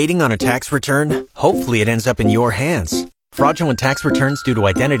Waiting on a tax return? Hopefully it ends up in your hands. Fraudulent tax returns due to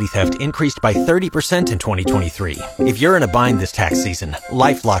identity theft increased by 30% in 2023. If you're in a bind this tax season,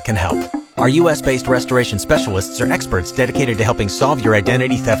 LifeLock can help. Our U.S.-based restoration specialists are experts dedicated to helping solve your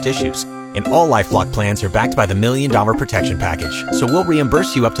identity theft issues. And all LifeLock plans are backed by the $1 Million Protection Package. So we'll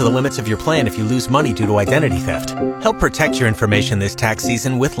reimburse you up to the limits of your plan if you lose money due to identity theft. Help protect your information this tax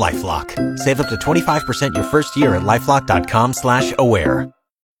season with LifeLock. Save up to 25% your first year at LifeLock.com/aware.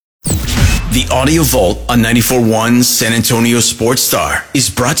 The Audio Vault on 94.1 San Antonio Sports Star is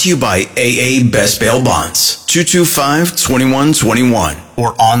brought to you by AA Best Bail Bonds, 225-2121,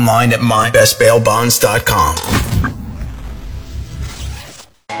 or online at mybestbailbonds.com.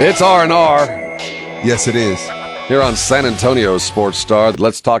 It's R&R. Yes, it is. Here on San Antonio Sports Star,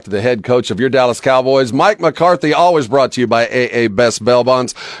 let's talk to the head coach of your Dallas Cowboys, Mike McCarthy, always brought to you by AA Best Bail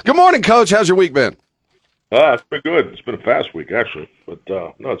Bonds. Good morning, Coach. How's your week been? It's been good. It's been a fast week, actually. But,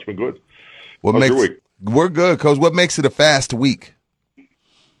 no, it's been good. How's your week? We're good, Coach. What makes it a fast week?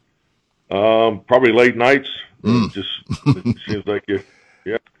 Probably late nights. It seems like I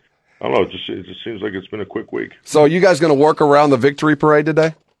don't know. It just seems like it's been a quick week. So are you guys going to work around the victory parade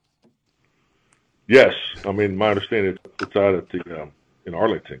today? Yes. I mean, my understanding it's out at the in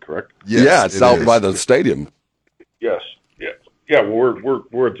Arlington, correct? Yes, yeah, it's out by the stadium. Yes. Yeah. Well,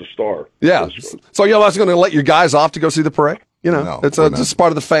 we're at the Star. Yeah. So you're also going to let your guys off to go see the parade? You know, No, it's just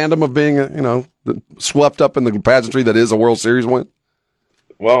part of the fandom of being, swept up in the pageantry that is a World Series win.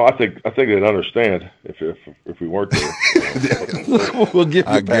 Well, I think they'd understand if we weren't there. We'll give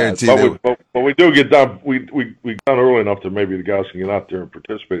you I guarantee but we do get done. We done early enough that maybe the guys can get out there and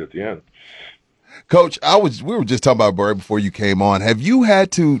participate at the end. Coach, we were just talking about right before you came on. Have you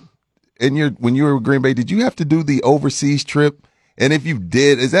had to, when you were in Green Bay, did you have to do the overseas trip? And if you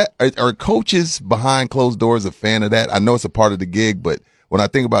did, are coaches behind closed doors a fan of that? I know it's a part of the gig, but when I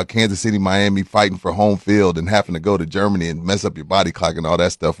think about Kansas City, Miami fighting for home field and having to go to Germany and mess up your body clock and all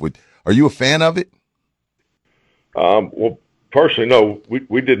that stuff, are you a fan of it? Well, personally, no.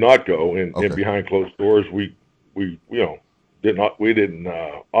 We did not go, and behind closed doors, we didn't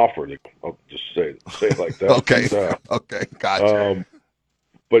offer to. I'll just say it like that. Okay, okay, gotcha.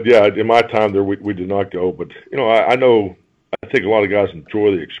 But yeah, in my time there, we did not go. But I know. I think a lot of guys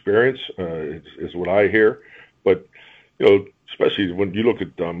enjoy the experience, is what I hear. But, especially when you look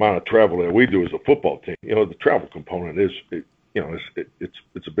at the amount of travel that we do as a football team, the travel component it's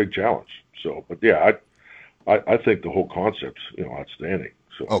a big challenge. So, but yeah, I think the whole concept's, outstanding.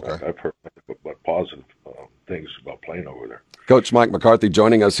 So I've heard about positive things about playing over there. Coach Mike McCarthy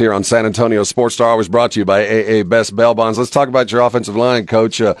joining us here on San Antonio Sports Star, always brought to you by AA Best Bail Bonds. Let's talk about your offensive line,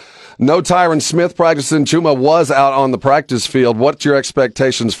 Coach. No Tyron Smith practicing. Chuma was out on the practice field. What's your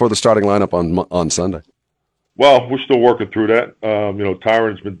expectations for the starting lineup on Sunday? Well, we're still working through that.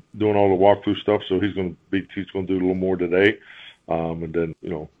 Tyron's been doing all the walkthrough stuff, so he's going to do a little more today. And then,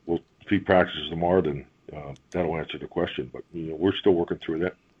 if he practices tomorrow, then that'll answer the question. But, we're still working through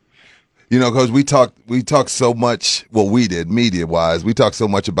that. Coach, we talked so much, well, we did, media-wise, we talked so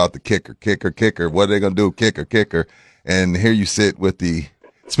much about the kicker. What are they going to do, kicker? And here you sit with the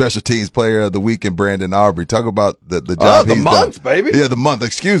special teams player of the week in Brandon Aubrey. Talk about the job he's month, done. Baby. Yeah, the month,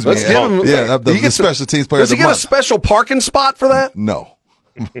 excuse me. Let's give him, the special teams player of the month. Does he get a special parking spot for that? No.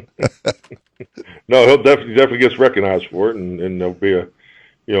 No, he'll definitely gets recognized for it, and there'll be a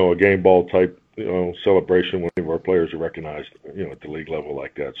game ball type celebration when our players are recognized at the league level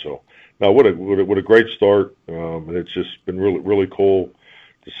like that. So now what a great start, and it's just been really really cool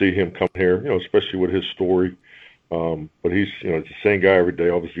to see him come here, especially with his story. But he's it's the same guy every day.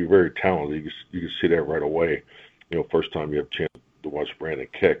 Obviously very talented. You can see that right away. First time you have a chance to watch Brandon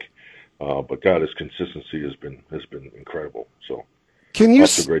kick, but God, his consistency has been incredible. So can you?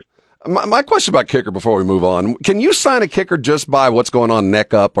 My question about kicker before we move on: can you sign a kicker just by what's going on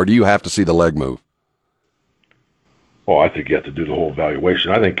neck up, or do you have to see the leg move? Well, I think you have to do the whole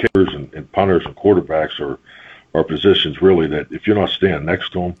evaluation. I think kickers and punters and quarterbacks are positions really that if you're not standing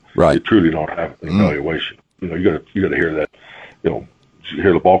next to them, right, you truly don't have an evaluation. You got to hear that. You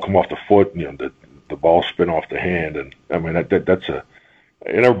hear the ball come off the foot, the ball spin off the hand, and I mean that's and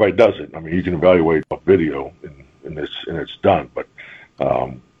everybody does it. I mean you can evaluate a video and it's done, but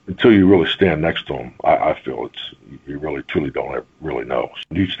until you really stand next to him, I feel you really truly don't really know. So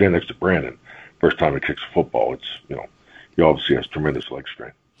you stand next to Brandon, first time he kicks a football, it's he obviously has tremendous leg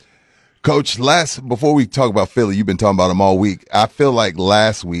strength. Coach, before we talk about Philly, you've been talking about them all week. I feel like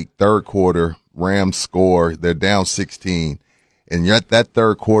last week, third quarter, Rams score, they're down 16, and yet that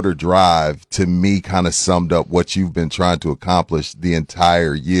third quarter drive to me kind of summed up what you've been trying to accomplish the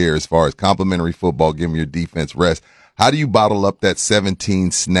entire year as far as complimentary football, giving your defense rest. How do you bottle up that 17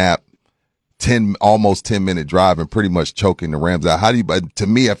 snap, almost 10-minute drive and pretty much choking the Rams out? How do you? To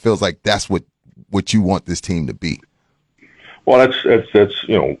me, it feels like that's what you want this team to be. Well, that's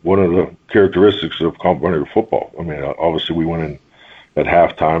one of the characteristics of complementary football. I mean, obviously we went in at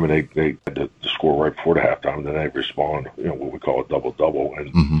halftime and they had to score right before the halftime, and then they respond. What we call a double-double,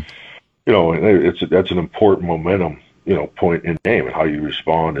 and that's an important momentum point in the game, and how you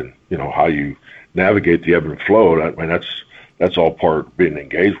respond and how you navigate the ebb and flow. I mean, that's all part of being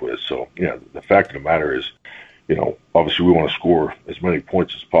engaged with. So the fact of the matter is, obviously we want to score as many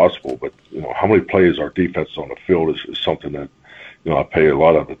points as possible, but how many plays our defense on the field is something that I pay a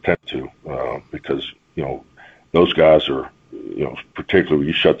lot of attention to, because those guys are particularly when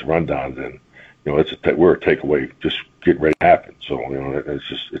you shut the run down, then we're a takeaway just getting ready to happen. So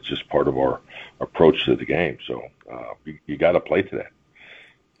it's just part of our approach to the game. So you got to play to that.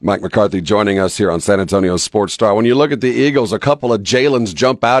 Mike McCarthy joining us here on San Antonio Sports Star. When you look at the Eagles, a couple of Jalen's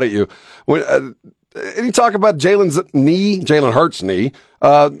jump out at you. And you talk about Jalen Hurts' knee.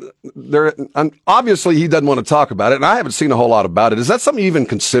 Obviously, he doesn't want to talk about it, and I haven't seen a whole lot about it. Is that something you even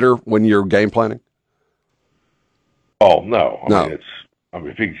consider when you're game planning? Oh, no. I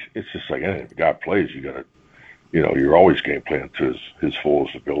mean, it's just like anything. If the guy plays, you got to, you're always game planning to his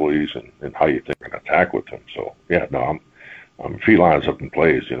fullest abilities and how you think you're going to attack with him. So, if he lines up and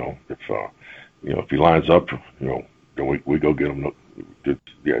plays, if he lines up, then we go get him.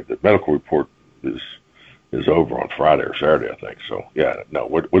 The medical report is over on Friday or Saturday, I think. So, we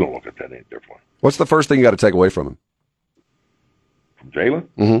don't look at that any differently. What's the first thing you got to take away from him? From Jalen?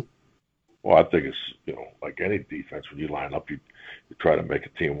 Mm-hmm. Well, I think it's, like any defense, when you line up, you try to make a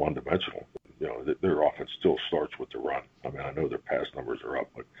team one-dimensional. Their offense still starts with the run. I mean, I know their pass numbers are up,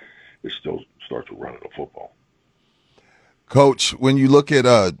 but it still starts with running the football. Coach, when you look at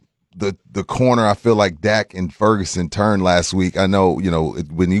the corner, I feel like Dak and Ferguson turned last week. I know,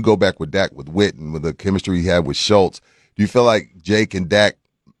 when you go back with Dak with Witt and with the chemistry he had with Schultz, do you feel like Jake and Dak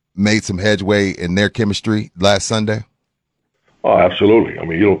made some headway in their chemistry last Sunday? Oh, absolutely. I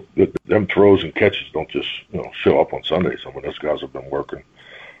mean, them throws and catches don't just, show up on Sundays. I mean, those guys have been working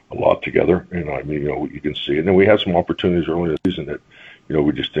a lot together, and I mean, you can see it. And then we had some opportunities early in the season that,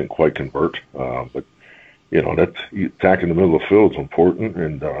 we just didn't quite convert. But that attacking the middle of the field is important,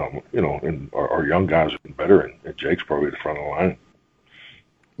 and and our young guys have been better, and Jake's probably at the front of the line.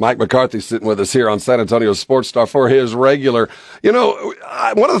 Mike McCarthy sitting with us here on San Antonio Sports Star for his regular.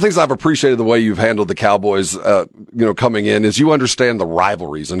 One of the things I've appreciated the way you've handled the Cowboys, coming in is you understand the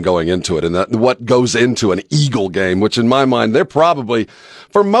rivalries and going into it and what goes into an Eagle game, which in my mind, they're probably,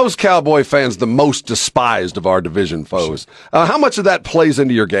 for most Cowboy fans, the most despised of our division foes. How much of that plays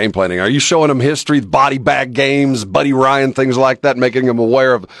into your game planning? Are you showing them history, body bag games, Buddy Ryan, things like that, making them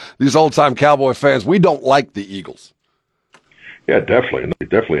aware of these old-time Cowboy fans? We don't like the Eagles. Yeah, definitely. And you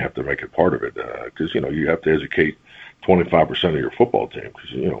definitely have to make it part of it because, you have to educate 25% of your football team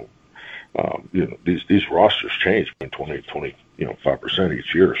because, these rosters change between 20 and 25%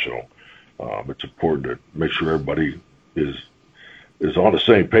 each year. So it's important to make sure everybody is on the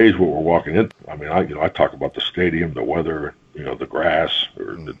same page when we're walking in. I mean, I talk about the stadium, the weather, the grass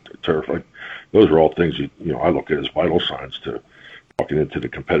or the turf. Those are all things I look at as vital signs to walking into the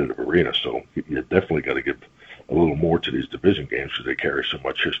competitive arena. So you definitely got to give a little more to these division games because they carry so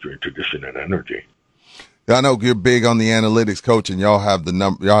much history and tradition and energy. I know you're big on the analytics, Coach, and y'all have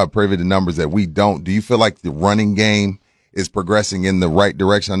privy to numbers that we don't. Do you feel like the running game is progressing in the right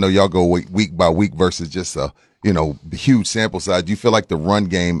direction? I know y'all go week by week versus just a huge sample size. Do you feel like the run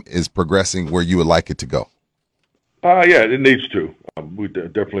game is progressing where you would like it to go? Yeah, it needs to. We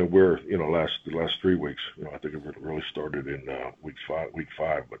definitely were. The last 3 weeks. I think it really started in week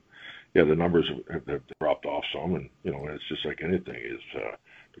five, but. Yeah, the numbers have dropped off some, and it's just like anything is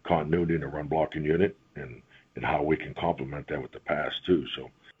the continuity in the run blocking unit and how we can complement that with the pass too.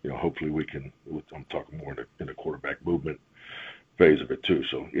 So hopefully we can. I'm talking more in the quarterback movement phase of it too.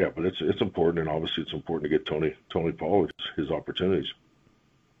 So yeah, but it's important, and obviously it's important to get Tony Paul his opportunities.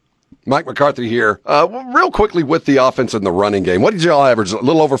 Mike McCarthy here. Real quickly with the offense and the running game, what did y'all average? A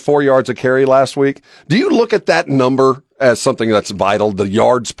little over 4 yards a carry last week. Do you look at that number as something that's vital, the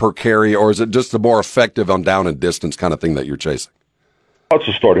yards per carry, or is it just the more effective on down and distance kind of thing that you're chasing? That's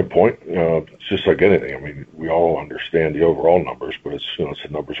a starting point. It's just like anything. I mean, we all understand the overall numbers, but it's it's the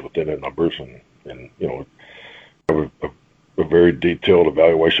numbers within the numbers, and have a very detailed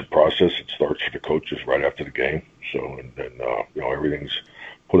evaluation process. It starts with the coaches right after the game. So and then everything's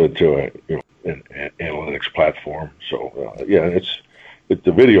put into an analytics platform. So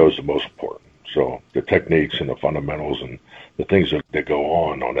the video is the most important. So the techniques and the fundamentals and the things that go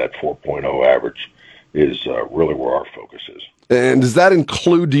on that 4.0 average is really where our focus is. And does that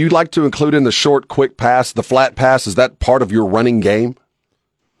include, do you like to include in the short, quick pass, the flat pass? Is that part of your running game?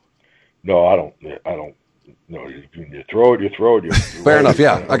 No, I don't. No, you throw it. You throw it. Fair enough.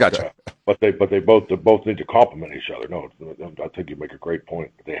 Yeah, I got you. But they both need to complement each other. No, I think you make a great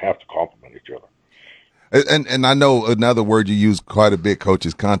point. They have to complement each other. And I know another word you use quite a bit, Coach,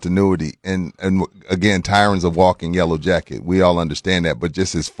 is continuity. And again, Tyron's a walking yellow jacket. We all understand that. But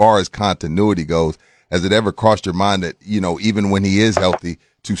just as far as continuity goes, has it ever crossed your mind that, even when he is healthy,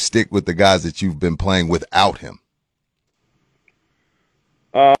 to stick with the guys that you've been playing without him?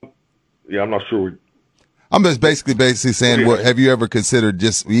 Yeah, I'm not sure. I'm just basically saying, have you ever considered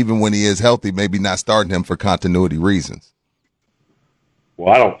just, even when he is healthy, maybe not starting him for continuity reasons?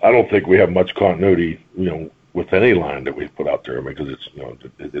 Well, I don't think we have much continuity, with any line that we put out there. I mean, because it's,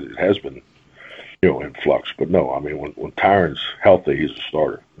 it has been, in flux. But no, I mean, when Tyron's healthy, he's a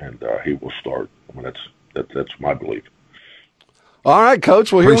starter, and he will start. I mean, that's my belief. All right,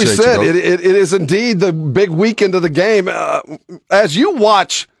 Coach. Well, here we sit. It is indeed the big weekend of the game. As you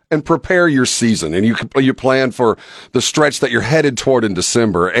watch and prepare your season, and you plan for the stretch that you're headed toward in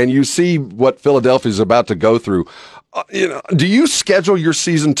December, and you see what Philadelphia is about to go through, do you schedule your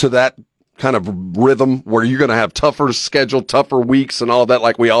season to that kind of rhythm where you're going to have tougher schedule, tougher weeks, and all that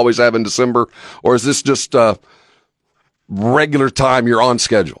like we always have in December, or is this just regular time you're on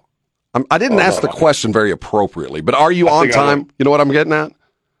schedule? I didn't ask the question very appropriately, but are you on time? You know what I'm getting at?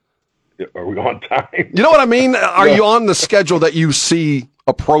 Are we on time? You know what I mean? Are you on the schedule that you see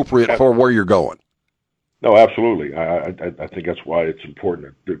appropriate for where you're going? No, absolutely. I think that's why it's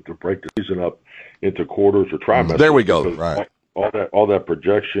important to break the season up into quarters or trimesters. There we go. Right. All that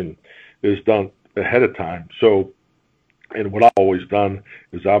projection is done ahead of time. So, and what I've always done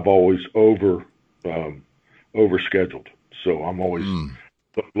is I've always over scheduled. So I'm always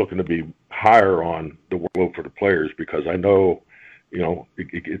looking to be higher on the workload for the players because I know,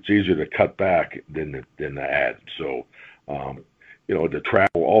 it's easier to cut back than to add. So, the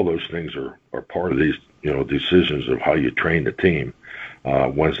travel, all those things are part of these, decisions of how you train the team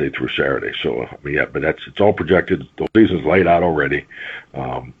Wednesday through Saturday. So, but it's all projected. The season's laid out already.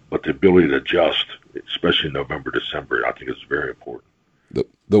 But the ability to adjust, especially in November, December, I think is very important.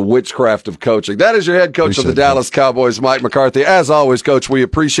 The witchcraft of coaching. That is your head coach of the Dallas Cowboys, Mike McCarthy. As always, Coach, we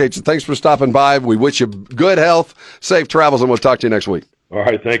appreciate you. Thanks for stopping by. We wish you good health, safe travels, and we'll talk to you next week. All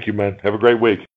right. Thank you, man. Have a great week.